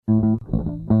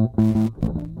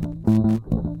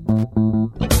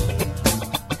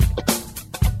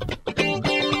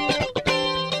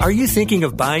Are you thinking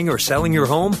of buying or selling your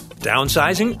home?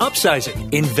 Downsizing,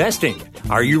 upsizing, investing?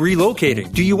 Are you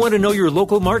relocating? Do you want to know your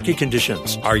local market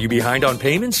conditions? Are you behind on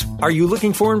payments? Are you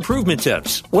looking for improvement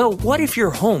tips? Well, what if your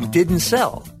home didn't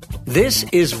sell? This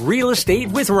is Real Estate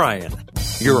with Ryan,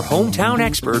 your hometown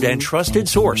expert and trusted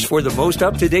source for the most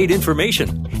up-to-date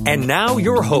information. And now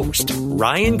your host,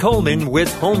 Ryan Coleman with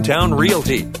Hometown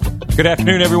Realty. Good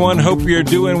afternoon, everyone. Hope you're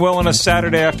doing well on a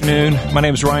Saturday afternoon. My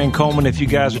name is Ryan Coleman. If you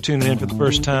guys are tuning in for the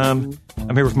first time,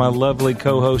 I'm here with my lovely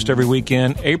co-host every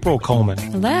weekend, April Coleman.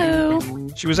 Hello.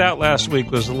 She was out last week,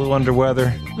 was a little under weather,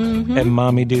 had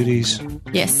mommy duties.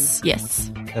 Yes.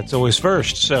 That's always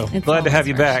first, so It's glad to have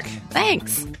you first. back.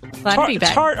 Thanks. Glad to be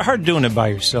back. It's hard doing it by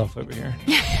yourself over here.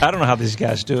 I don't know how these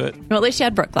guys do it. Well, at least you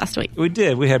had Brooke last week. We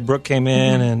did. We had Brooke came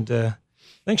in, and I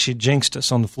think she jinxed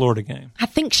us on the Florida game. I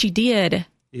think she did.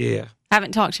 Yeah. I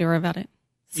haven't talked to her about it.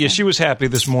 So. Yeah, she was happy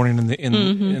this morning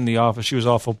in the office. She was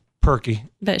awful perky.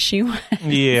 But she was.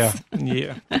 Yeah. So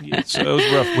it was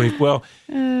a rough week. Well,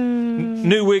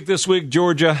 new week this week,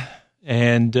 Georgia,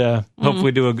 and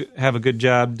hopefully have a good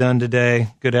job done today.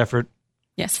 Good effort.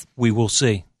 Yes. We will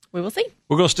see. We will see.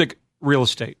 We're going to stick real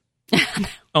estate.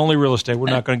 Only real estate. We're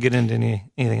not going to get into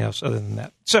anything else other than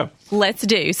that. So let's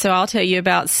do. So I'll tell you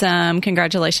about some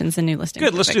congratulations and new listings.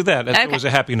 Good. Let's do that. That Okay. was a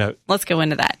happy note. Let's go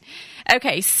into that.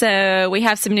 Okay, so we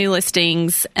have some new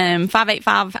listings.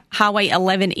 585 Highway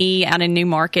 11E out in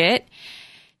Newmarket.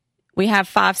 We have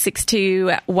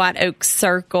 562 White Oak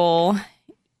Circle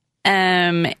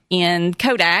in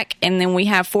Kodak. And then we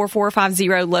have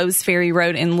 4450 Lowe's Ferry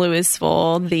Road in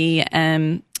Louisville,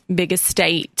 the big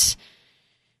estate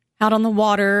out on the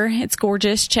water. It's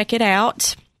gorgeous. Check it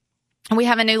out. We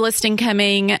have a new listing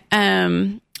coming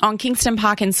on Kingston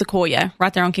Pike in Sequoia,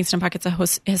 right there on Kingston Pike. It's a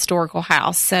historical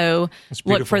house. So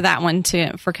look for that one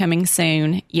for coming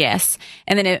soon. Yes.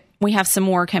 And then we have some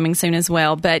more coming soon as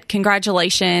well. But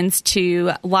congratulations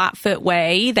to Lightfoot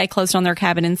Way. They closed on their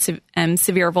cabin in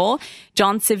Sevierville.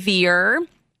 John Sevier.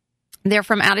 They're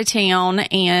from out of town,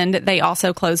 and they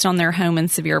also closed on their home in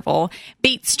Sevierville.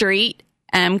 Beat Street.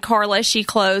 Carla, she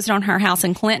closed on her house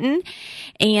in Clinton.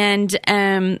 And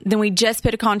then we just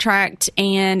put a contract,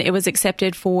 and it was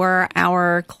accepted for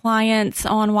our clients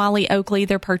on Wiley Oakley.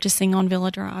 They're purchasing on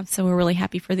Villa Drive, so we're really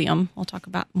happy for them. We'll talk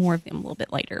about more of them a little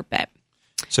bit later. But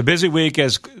So busy week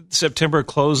as September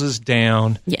closes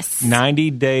down. Yes.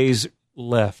 90 days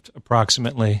left,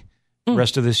 approximately.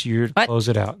 Rest of this year to close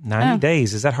it out. 90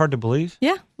 days. Is that hard to believe?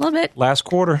 Yeah, a little bit. Last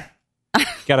quarter.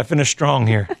 Got to finish strong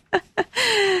here.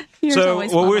 So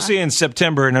what we're seeing in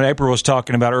September, and April was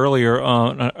talking about earlier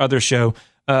on another show,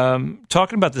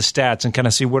 talking about the stats and kind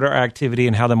of see what our activity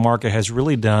and how the market has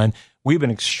really done. We've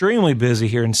been extremely busy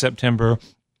here in September.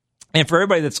 And for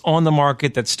everybody that's on the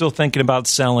market, that's still thinking about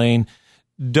selling,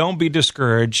 don't be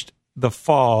discouraged. The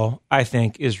fall, I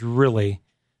think, is really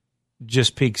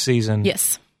just peak season.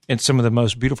 Yes. And some of the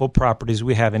most beautiful properties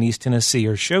we have in East Tennessee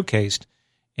are showcased.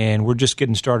 And we're just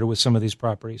getting started with some of these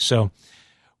properties. So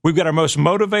we've got our most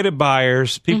motivated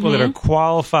buyers, people that are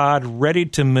qualified, ready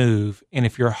to move. And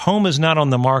if your home is not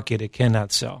on the market, it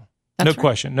cannot sell. No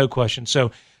question.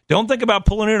 So don't think about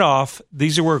pulling it off.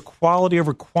 These are where quality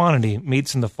over quantity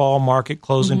meets in the fall market,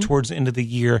 closing towards the end of the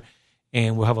year.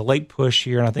 And we'll have a late push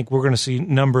here. And I think we're going to see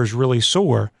numbers really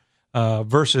soar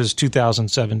versus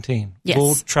 2017. Yes.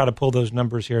 We'll try to pull those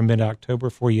numbers here in mid-October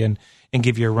for you and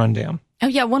give you a rundown. Oh,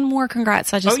 yeah, one more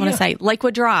congrats I just want to say.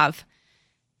 Lakewood Drive.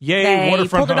 Yay, they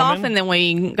waterfront pulled it home off, and then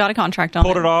we got a contract on it.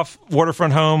 Pulled it off.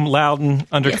 Waterfront home, Loudon,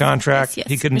 under contract. Yes.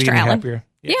 He couldn't Mr. be any Allen. happier.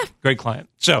 Yeah. Great client.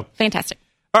 So, fantastic.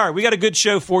 All right, we got a good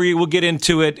show for you. We'll get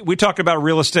into it. We talk about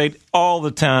real estate all the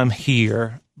time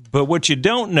here, but what you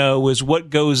don't know is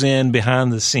what goes in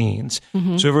behind the scenes.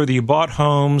 So whether you bought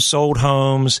homes, sold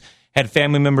homes, had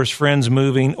family members, friends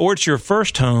moving, or it's your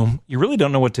first home, you really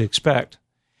don't know what to expect.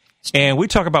 And we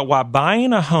talk about why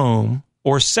buying a home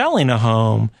or selling a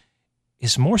home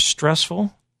is more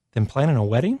stressful than planning a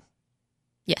wedding.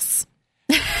 Yes.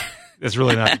 That's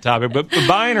really not the topic, but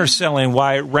buying or selling,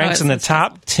 why it ranks in the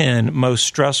top 10 most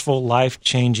stressful,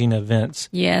 life-changing events.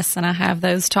 Yes, and I have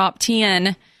those top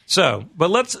 10. So,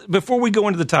 but before we go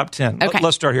into the top 10,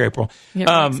 let's start here, April.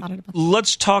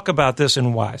 Let's talk about this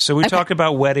and why. So we talk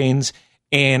about weddings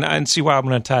and see why I'm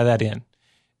going to tie that in.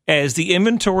 As the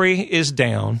inventory is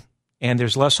down and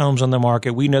there's less homes on the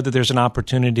market, we know that there's an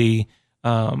opportunity.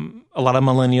 A lot of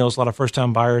millennials, a lot of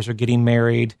first-time buyers are getting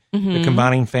married. They're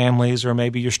combining families, or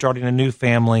maybe you're starting a new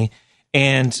family,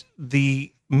 and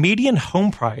the median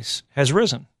home price has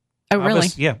risen. Oh, really?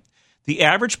 Yeah. The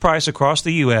average price across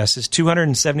the U.S. is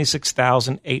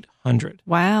 $276,800.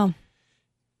 Wow.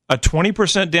 A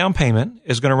 20% down payment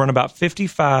is going to run about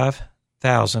 $55,000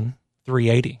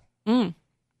 $33,380. You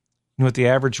know what the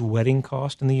average wedding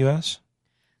cost in the U.S.?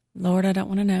 Lord, I don't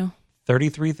want to know.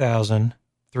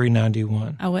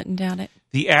 $33,391. I wouldn't doubt it.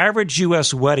 The average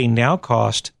U.S. wedding now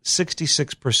costs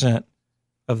 66%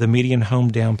 of the median home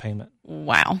down payment.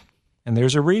 Wow. And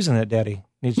there's a reason that Daddy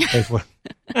needs to pay for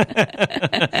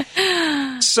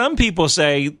it. Some people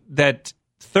say that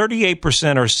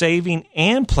 38% are saving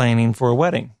and planning for a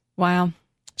wedding. Wow.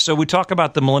 So we talk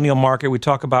about the millennial market. We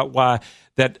talk about why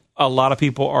that a lot of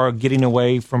people are getting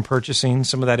away from purchasing.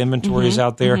 Some of that inventory is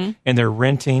out there, and they're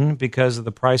renting because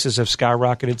the prices have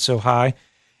skyrocketed so high.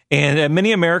 And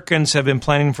many Americans have been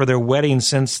planning for their wedding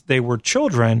since they were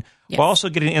children, while also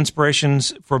getting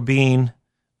inspirations for being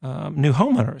new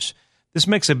homeowners. This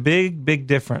makes a big, big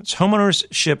difference.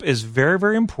 Homeownership is very,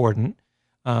 very important.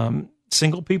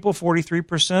 Single people,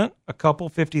 43%, a couple,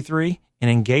 53%, an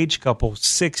engaged couple,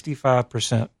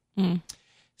 65%.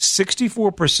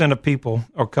 64% of people,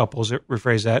 or couples,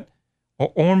 rephrase that,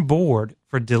 are on board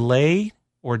for delay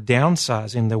or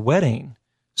downsizing the wedding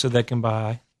so they can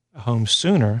buy a home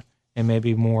sooner and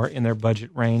maybe more in their budget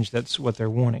range. That's what they're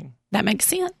wanting. That makes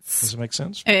sense. Does it make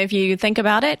sense? If you think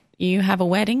about it, you have a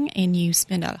wedding and you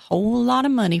spend a whole lot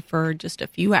of money for just a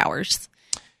few hours.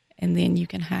 And then you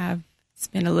can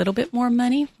spend a little bit more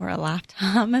money for a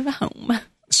lifetime of a home.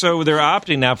 So they're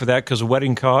opting now for that because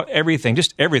wedding cost, everything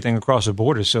across the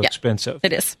board is so expensive.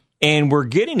 It is. And we're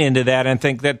getting into that, and I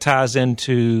think that ties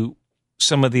into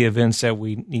some of the events that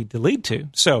we need to lead to.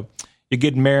 So you're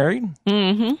getting married,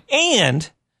 and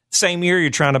same year you're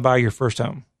trying to buy your first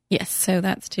home. Yes, so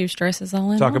that's two stresses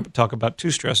all in one. Talk about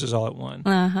two stresses all at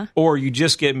one. Or you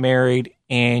just get married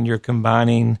and you're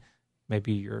combining,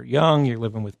 maybe you're young, you're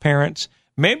living with parents.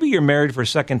 Maybe you're married for a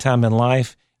second time in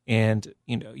life, and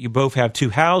you both have two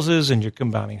houses and you're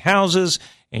combining houses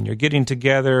and you're getting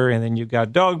together, and then you've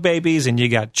got dog babies and you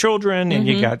got children and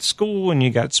you got school and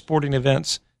you got sporting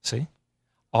events. See,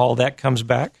 all that comes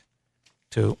back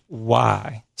to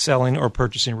why selling or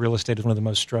purchasing real estate is one of the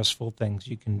most stressful things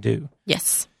you can do.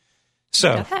 Yes.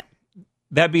 So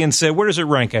that being said, where does it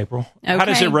rank, April? Okay. How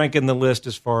does it rank in the list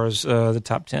as far as the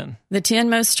top 10? The 10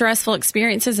 most stressful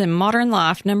experiences in modern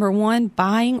life. Number 1,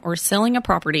 buying or selling a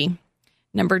property.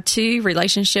 Number 2,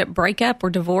 relationship breakup or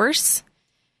divorce.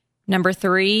 Number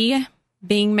 3,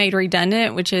 being made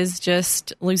redundant, which is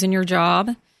just losing your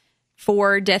job.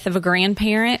 4, death of a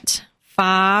grandparent.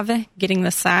 5, getting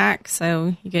the sack,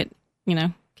 so you get,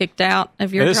 kicked out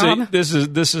of your job. This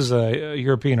is a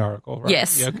European article, right?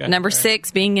 Yes. Okay. Number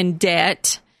 6, being in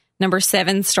debt. Number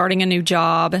 7, starting a new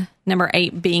job. Number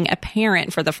 8, being a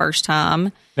parent for the first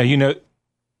time. Now,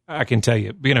 I can tell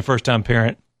you, being a first-time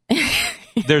parent,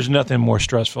 there's nothing more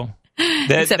stressful.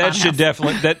 That should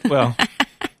definitely,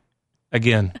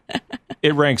 again,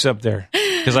 it ranks up there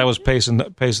because I was pacing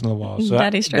the wall. So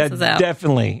Daddy stresses out.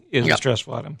 Definitely is a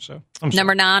stressful item. So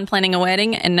Number 9, planning a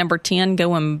wedding. And number 10,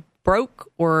 going broke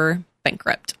or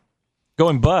bankrupt.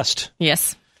 Going bust.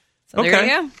 Yes. So there you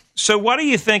go. So why do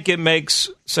you think it makes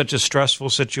such a stressful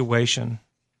situation?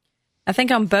 I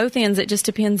think on both ends, it just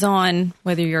depends on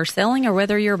whether you're selling or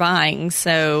whether you're buying.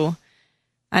 So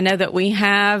I know that we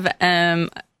have,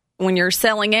 when you're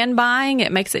selling and buying,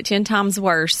 it makes it 10 times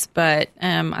worse. But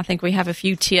I think we have a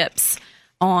few tips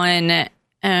on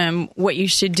what you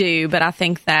should do. But I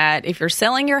think that if you're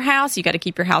selling your house, you got to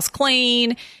keep your house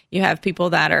clean. You have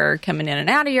people that are coming in and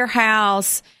out of your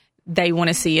house. They want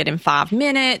to see it in 5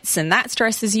 minutes, and that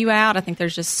stresses you out. I think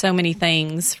there's just so many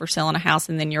things for selling a house,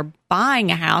 and then you're buying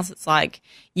a house. It's like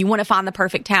you want to find the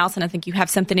perfect house, and I think you have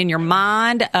something in your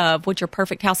mind of what your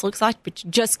perfect house looks like, but you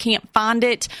just can't find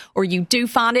it, or you do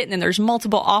find it, and then there's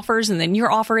multiple offers, and then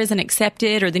your offer isn't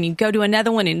accepted, or then you go to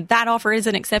another one, and that offer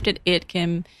isn't accepted. It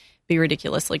can be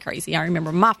ridiculously crazy. I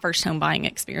remember my first home buying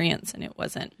experience, and it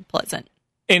wasn't pleasant.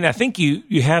 And I think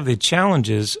you have the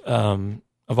challenges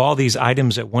of all these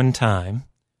items at one time,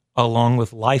 along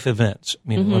with life events.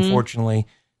 Unfortunately,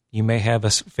 you may have a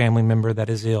family member that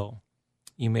is ill.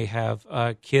 You may have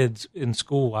kids in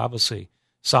school, obviously,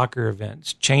 soccer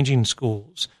events, changing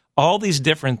schools, all these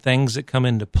different things that come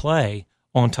into play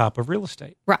on top of real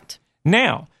estate. Right.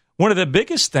 Now, one of the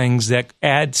biggest things that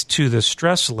adds to the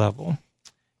stress level,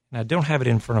 and I don't have it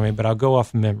in front of me, but I'll go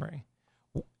off memory.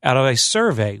 Out of a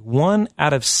survey, 1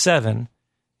 out of 7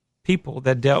 people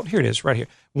that dealt, here it is right here,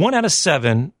 1 out of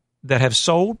 7 that have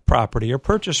sold property or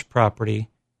purchased property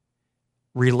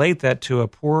relate that to a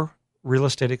poor real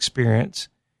estate experience,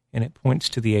 and it points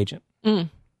to the agent.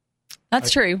 That's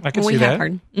true. I can see that.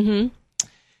 Heard. Mm-hmm.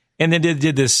 And then they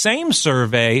did the same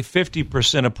survey,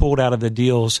 50% have pulled out of the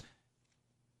deals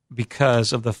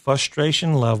because of the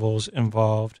frustration levels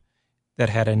involved that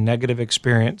had a negative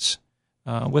experience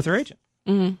with their agent.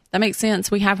 That makes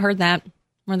sense. We have heard that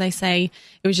where they say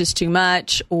it was just too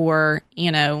much, or,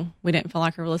 we didn't feel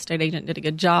like a real estate agent did a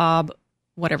good job,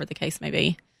 whatever the case may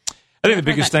be. I think the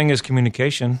biggest thing is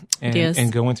communication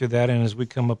and going through that. And as we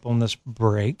come up on this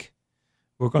break,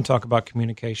 we're going to talk about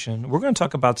communication. We're going to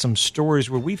talk about some stories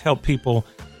where we've helped people,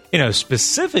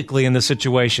 specifically in this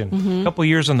situation, a couple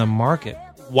years on the market,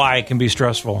 why it can be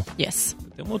stressful. Yes.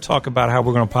 Then we'll talk about how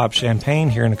we're going to pop champagne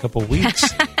here in a couple of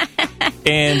weeks.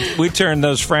 And we turn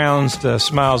those frowns to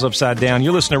smiles upside down.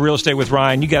 You're listening to Real Estate with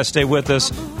Ryan. You guys stay with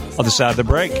us on the side of the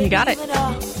break. You got it.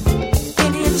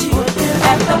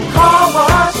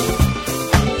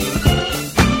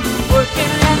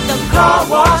 Car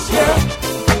wash, yeah.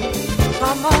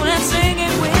 Come on and sing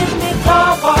it with me.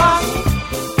 Car wash.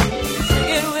 Sing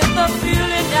it with the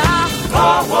feeling now.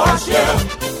 Car wash, yeah.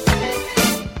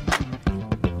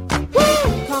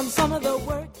 Woo! Come some of the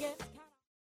work, yeah.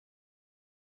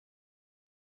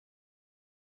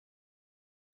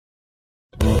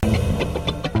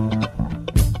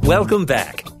 Welcome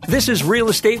back. This is Real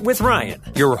Estate with Ryan,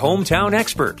 your hometown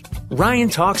expert. Ryan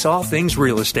talks all things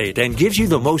real estate and gives you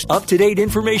the most up-to-date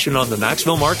information on the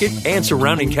Knoxville market and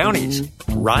surrounding counties.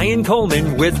 Ryan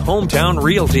Coleman with Hometown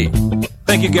Realty.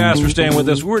 Thank you guys for staying with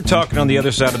us. We're talking on the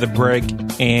other side of the break,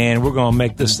 and we're going to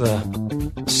make this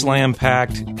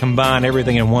slam-packed, combine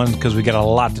everything in one because we got a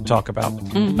lot to talk about.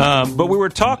 But we were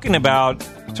talking about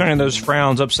turning those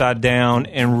frowns upside down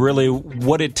and really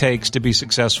what it takes to be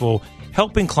successful,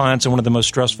 helping clients in one of the most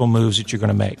stressful moves that you're going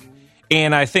to make.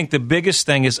 And I think the biggest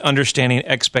thing is understanding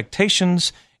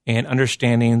expectations and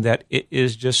understanding that it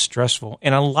is just stressful.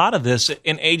 And a lot of this,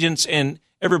 and agents and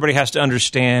everybody has to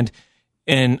understand,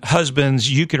 and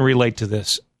husbands, you can relate to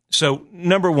this. So,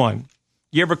 number one,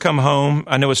 you ever come home?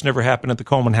 I know it's never happened at the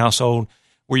Coleman household,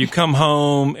 where you come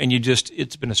home and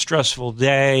it's been a stressful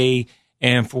day,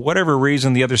 and for whatever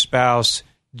reason, the other spouse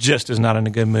just is not in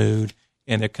a good mood,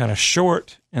 and they're kind of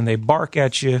short, and they bark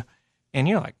at you, and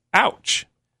you're like, ouch.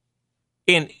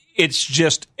 And it's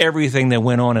just everything that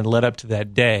went on and led up to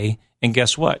that day. And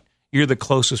guess what? You're the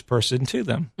closest person to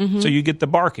them. So you get the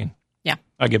barking. Yeah.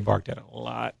 I get barked at a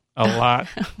lot.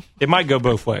 It might go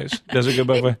both ways. Does it go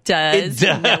both ways? It does.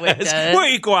 No, it does. We're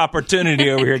equal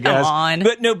opportunity over here, guys. Come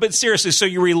on. But seriously, so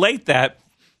you relate that.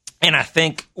 And I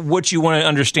think what you want to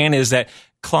understand is that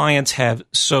clients have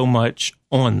so much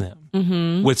on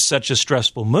them with such a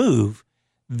stressful move.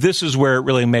 This is where it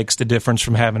really makes the difference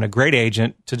from having a great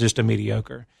agent to just a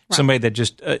mediocre. Right. Somebody that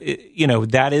just,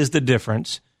 that is the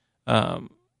difference.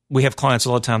 We have clients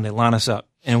all the time. They line us up.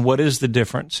 And what is the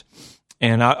difference?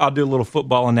 And I'll do a little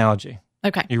football analogy.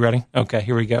 Okay. You ready? Okay,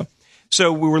 here we go.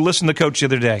 So we were listening to Coach the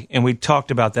other day, and we talked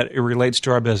about that. It relates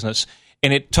to our business.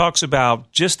 And it talks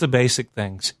about just the basic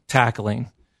things,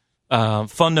 tackling,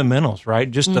 fundamentals,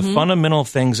 right? Just the fundamental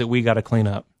things that we got to clean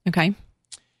up. Okay.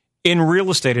 In real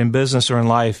estate, in business, or in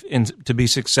life, and to be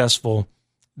successful,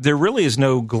 there really is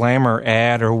no glamour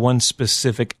ad or one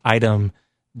specific item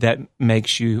that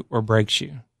makes you or breaks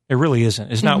you. It really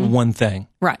isn't. It's not one thing.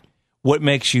 Right. What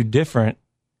makes you different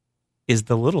is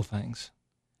the little things.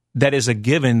 That is a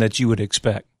given that you would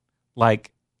expect, like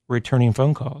returning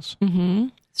phone calls.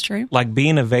 It's true. Like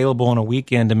being available on a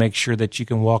weekend to make sure that you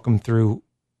can walk them through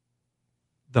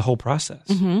the whole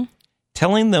process.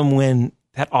 Telling them when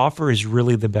that offer is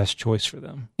really the best choice for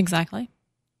them. Exactly.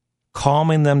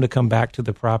 Calming them to come back to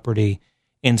the property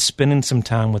and spending some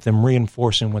time with them,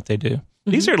 reinforcing what they do.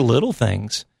 These are little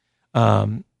things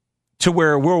to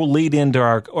where we'll lead into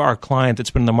our client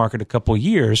that's been in the market a couple of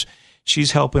years.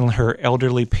 She's helping her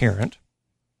elderly parent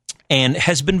and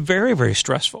has been very, very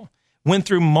stressful. Went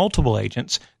through multiple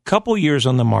agents, couple years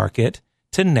on the market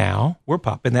to now we're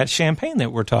popping that champagne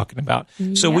that we're talking about.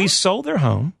 So we sold their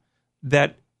home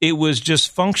that it was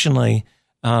just functionally,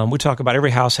 we talk about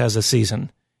every house has a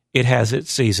season. It has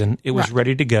its season. It was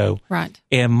ready to go. Right.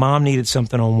 And mom needed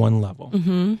something on one level.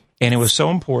 And it was so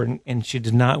important, and she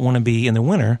did not want to be in the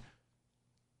winter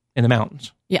in the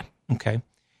mountains. Yeah. Okay.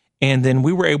 And then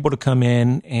we were able to come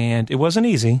in, and it wasn't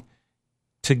easy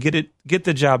to get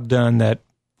the job done that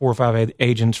 4 or 5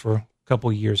 agents for a couple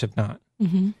of years have not.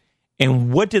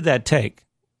 And what did that take?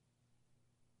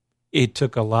 It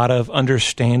took a lot of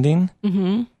understanding,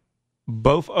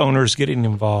 both owners getting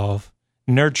involved,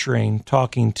 nurturing,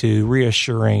 talking to,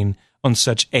 reassuring on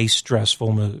such a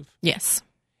stressful move. Yes.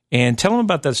 And tell them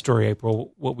about that story,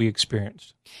 April, what we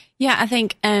experienced. Yeah, I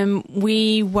think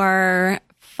we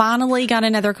finally got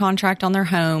another contract on their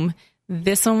home.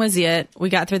 This one was it. We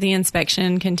got through the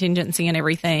inspection, contingency, and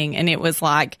everything. And it was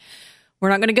like, we're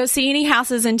not going to go see any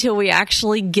houses until we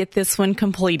actually get this one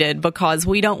completed, because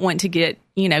we don't want to get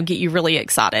you really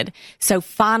excited. So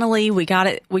finally we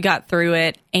got through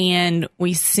it, and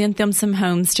we sent them some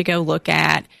homes to go look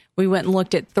at. We went and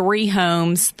looked at 3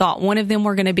 homes, thought one of them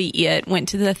were going to be it, went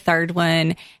to the third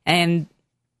one, and,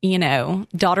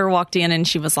 daughter walked in and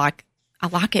she was like, I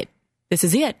like it. This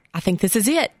is it. I think this is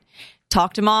it.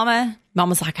 Talked to Mama.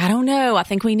 Mama's like, I don't know. I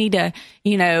think we need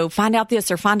to, find out this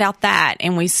or find out that.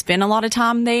 And we spent a lot of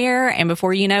time there. And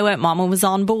before you know it, Mama was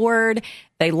on board.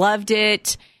 They loved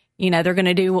it. They're going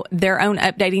to do their own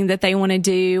updating that they want to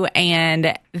do.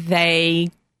 And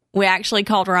we actually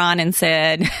called Ryan and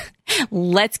said,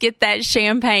 let's get that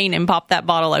champagne and pop that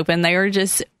bottle open. They were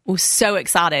just so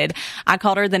excited. I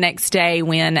called her the next day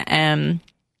when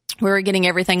we were getting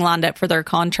everything lined up for their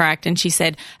contract, and she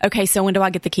said, okay, so when do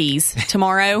I get the keys?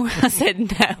 Tomorrow? I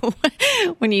said, no.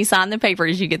 When you sign the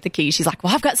papers, you get the keys. She's like,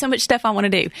 well, I've got so much stuff I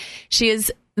want to do.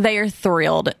 They are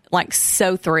thrilled, like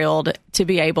so thrilled to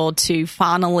be able to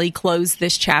finally close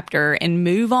this chapter and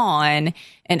move on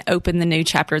and open the new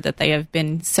chapter that they have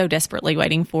been so desperately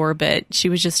waiting for. But she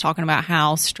was just talking about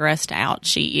how stressed out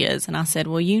she is. And I said,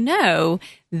 well,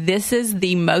 this is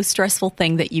the most stressful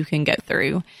thing that you can go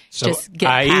through. So, just get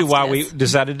past why this. we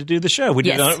decided to do the show. We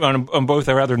did it on both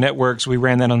our other networks. We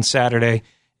ran that on Saturday.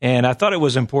 And I thought it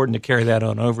was important to carry that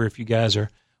on over. If you guys are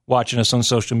watching us on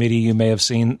social media, you may have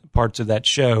seen parts of that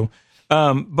show.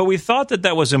 But we thought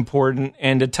that was important,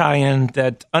 and to tie in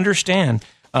that, understand,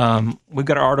 we've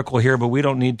got an article here, but we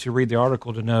don't need to read the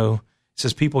article to know. It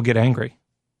says people get angry.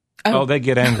 Oh, they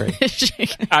get angry.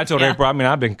 I told April,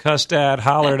 I've been cussed at,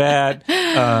 hollered at,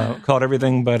 called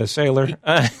everything but a sailor.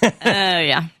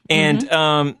 Yeah.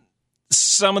 And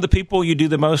some of the people you do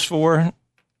the most for,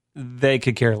 they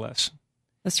could care less.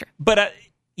 That's true. But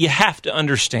you have to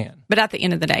understand. But at the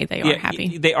end of the day, they are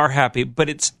happy. They are happy, but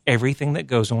it's everything that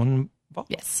goes on involved.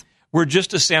 Yes. We're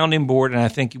just a sounding board, and I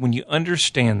think when you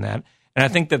understand that, and I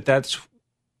think that's,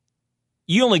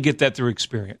 you only get that through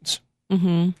experience.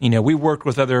 Mm-hmm. We worked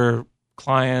with other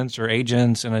clients or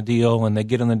agents in a deal, and they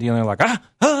get on the deal, and they're like,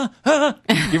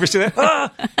 You ever see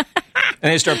that?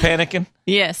 And they start panicking?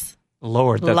 Yes.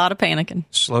 Lord. A lot of panicking.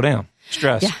 Slow down.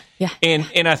 Stress. Yeah.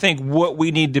 And I think what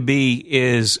we need to be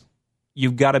is,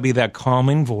 you've got to be that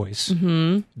calming voice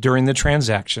during the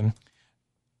transaction.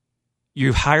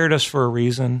 You've hired us for a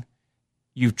reason.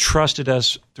 You've trusted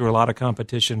us through a lot of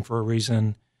competition for a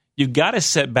reason. You've got to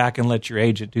sit back and let your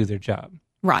agent do their job.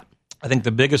 Right. I think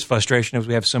the biggest frustration is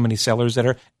we have so many sellers that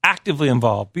are actively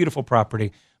involved, beautiful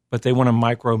property, but they want to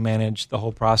micromanage the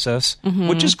whole process,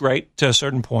 which is great to a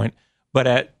certain point. But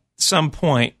at some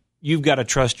point, you've got to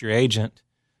trust your agent,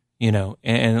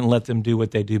 and let them do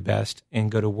what they do best and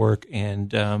go to work.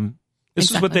 And this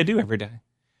is what they do every day.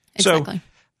 Exactly. So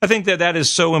I think that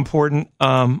is so important.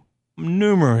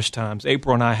 Numerous times,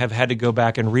 April and I have had to go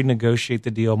back and renegotiate the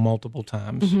deal multiple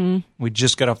times. We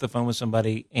just got off the phone with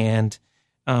somebody, and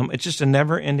it's just a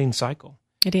never-ending cycle.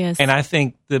 It is. And I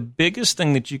think the biggest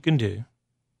thing that you can do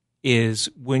is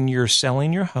when you're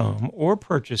selling your home or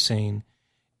purchasing,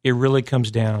 it really comes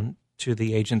down to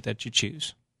the agent that you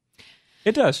choose.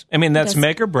 It does. That's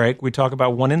make or break. We talk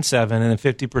about 1 in 7, and then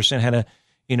 50% had a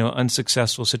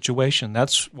unsuccessful situation.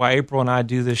 That's why April and I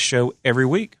do this show every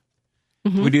week.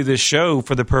 We do this show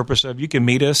for the purpose of, you can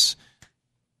meet us.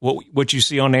 What you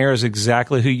see on air is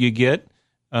exactly who you get.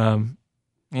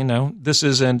 This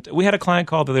isn't. We had a client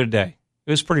call the other day.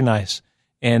 It was pretty nice.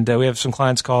 And we have some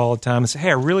clients call all the time and say, hey,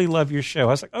 I really love your show. I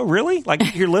was like, oh, really?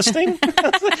 Like, you're listening?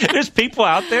 There's people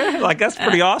out there? Like, that's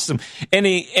pretty awesome. And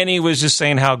he was just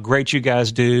saying how great you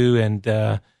guys do. And,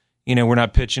 we're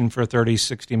not pitching for 30,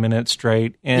 60 minutes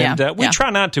straight. And we try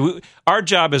not to. Our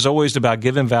job is always about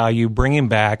giving value, bringing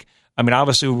back.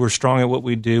 Obviously, we're strong at what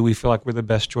we do. We feel like we're the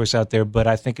best choice out there. But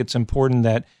I think it's important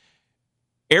that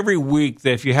every week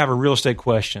that if you have a real estate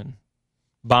question,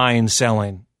 buying,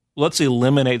 selling, let's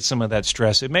eliminate some of that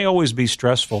stress. It may always be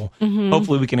stressful.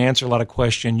 Hopefully we can answer a lot of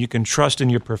questions. You can trust in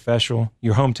your professional.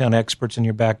 Your hometown experts in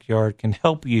your backyard can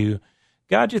help you,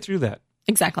 guide you through that.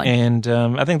 Exactly. And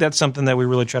I think that's something that we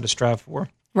really try to strive for.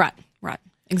 Right.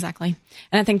 Exactly.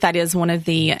 And I think that is one of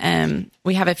the,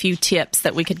 we have a few tips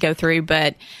that we could go through,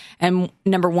 but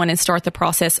number 1 is start the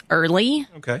process early.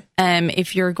 Okay.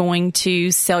 If you're going to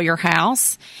sell your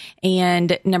house.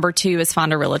 And number 2 is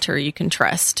find a realtor you can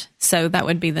trust. So that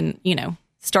would be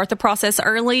start the process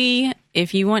early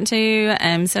if you want to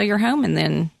sell your home, and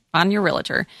then find your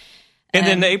realtor. And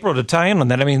then April, to tie in on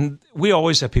that, we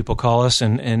always have people call us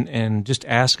and just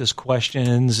ask us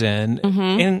questions,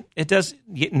 and it does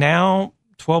now,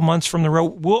 12 months from the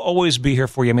road, we'll always be here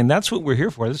for you. That's what we're here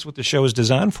for. This is what the show is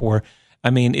designed for. I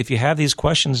mean, if you have these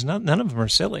questions, none of them are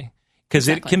silly because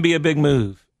it can be a big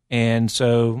move. And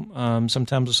so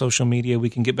sometimes with social media, we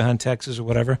can get behind texts or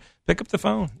whatever. Pick up the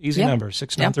phone. Easy number,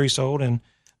 693-SOLD, and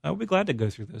we'll be glad to go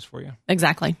through this for you.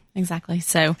 Exactly.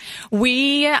 So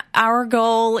our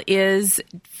goal is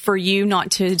for you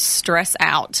not to stress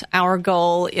out. Our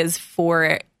goal is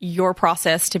for your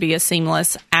process to be as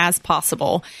seamless as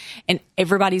possible. And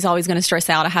everybody's always going to stress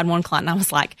out. I had one client and I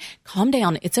was like, calm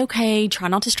down. It's okay. Try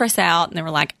not to stress out. And they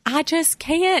were like, I just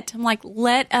can't. I'm like,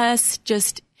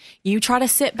 you try to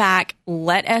sit back,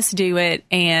 let us do it,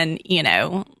 and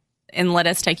let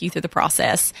us take you through the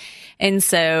process. And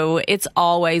so it's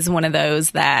always one of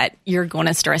those that you're going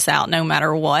to stress out no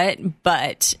matter what.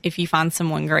 But if you find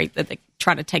someone great that they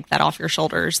try to take that off your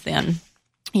shoulders, then,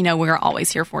 we're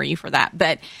always here for you for that.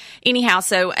 But anyhow,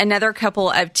 so another couple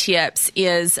of tips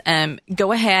is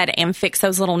go ahead and fix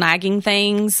those little nagging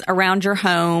things around your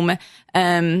home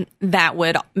that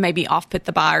would maybe off-put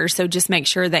the buyers. So just make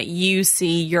sure that you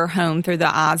see your home through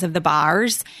the eyes of the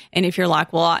buyers. And if you're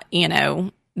like, well,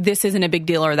 this isn't a big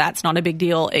deal or that's not a big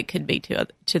deal, it could be to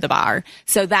the buyer.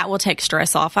 So that will take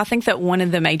stress off. I think that one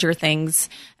of the major things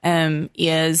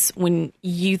is when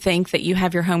you think that you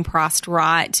have your home priced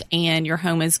right and your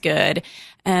home is good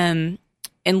and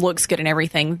looks good and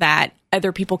everything, that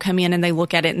other people come in and they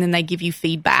look at it and then they give you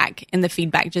feedback and the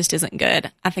feedback just isn't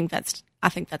good. I think that's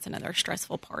another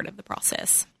stressful part of the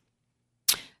process.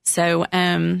 So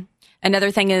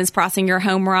another thing is pricing your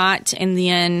home right, and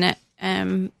then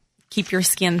keep your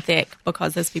skin thick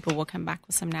because those people will come back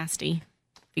with some nasty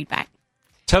feedback.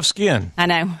 Tough skin. I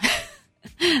know.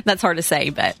 That's hard to say,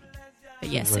 but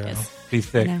yes, it is. Be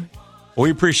thick. Well,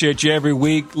 we appreciate you every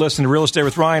week. Listen to Real Estate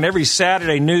with Ryan. Every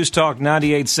Saturday, News Talk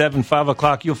 98.7, 5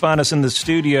 o'clock. You'll find us in the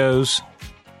studios.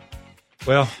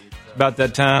 Well, it's about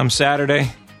that time,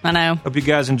 Saturday. I know. Hope you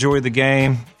guys enjoy the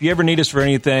game. If you ever need us for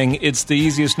anything, it's the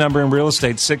easiest number in real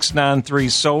estate,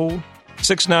 693-SOLD.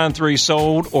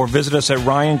 693-SOLD, or visit us at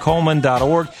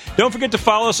ryancoleman.org. Don't forget to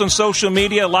follow us on social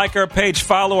media, like our page,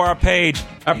 follow our page.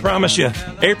 I promise you,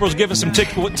 April's giving some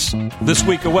tickets this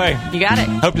week away. You got it.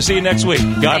 Hope to see you next week.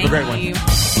 God, have a great one.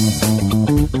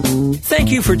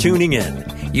 Thank you for tuning in.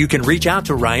 You can reach out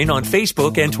to Ryan on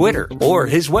Facebook and Twitter or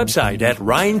his website at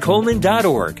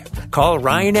ryancoleman.org. Call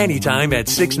Ryan anytime at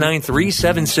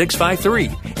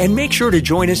 693-7653. And make sure to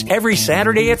join us every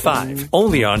Saturday at 5,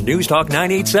 only on News Talk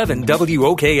 98.7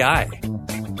 WOKI.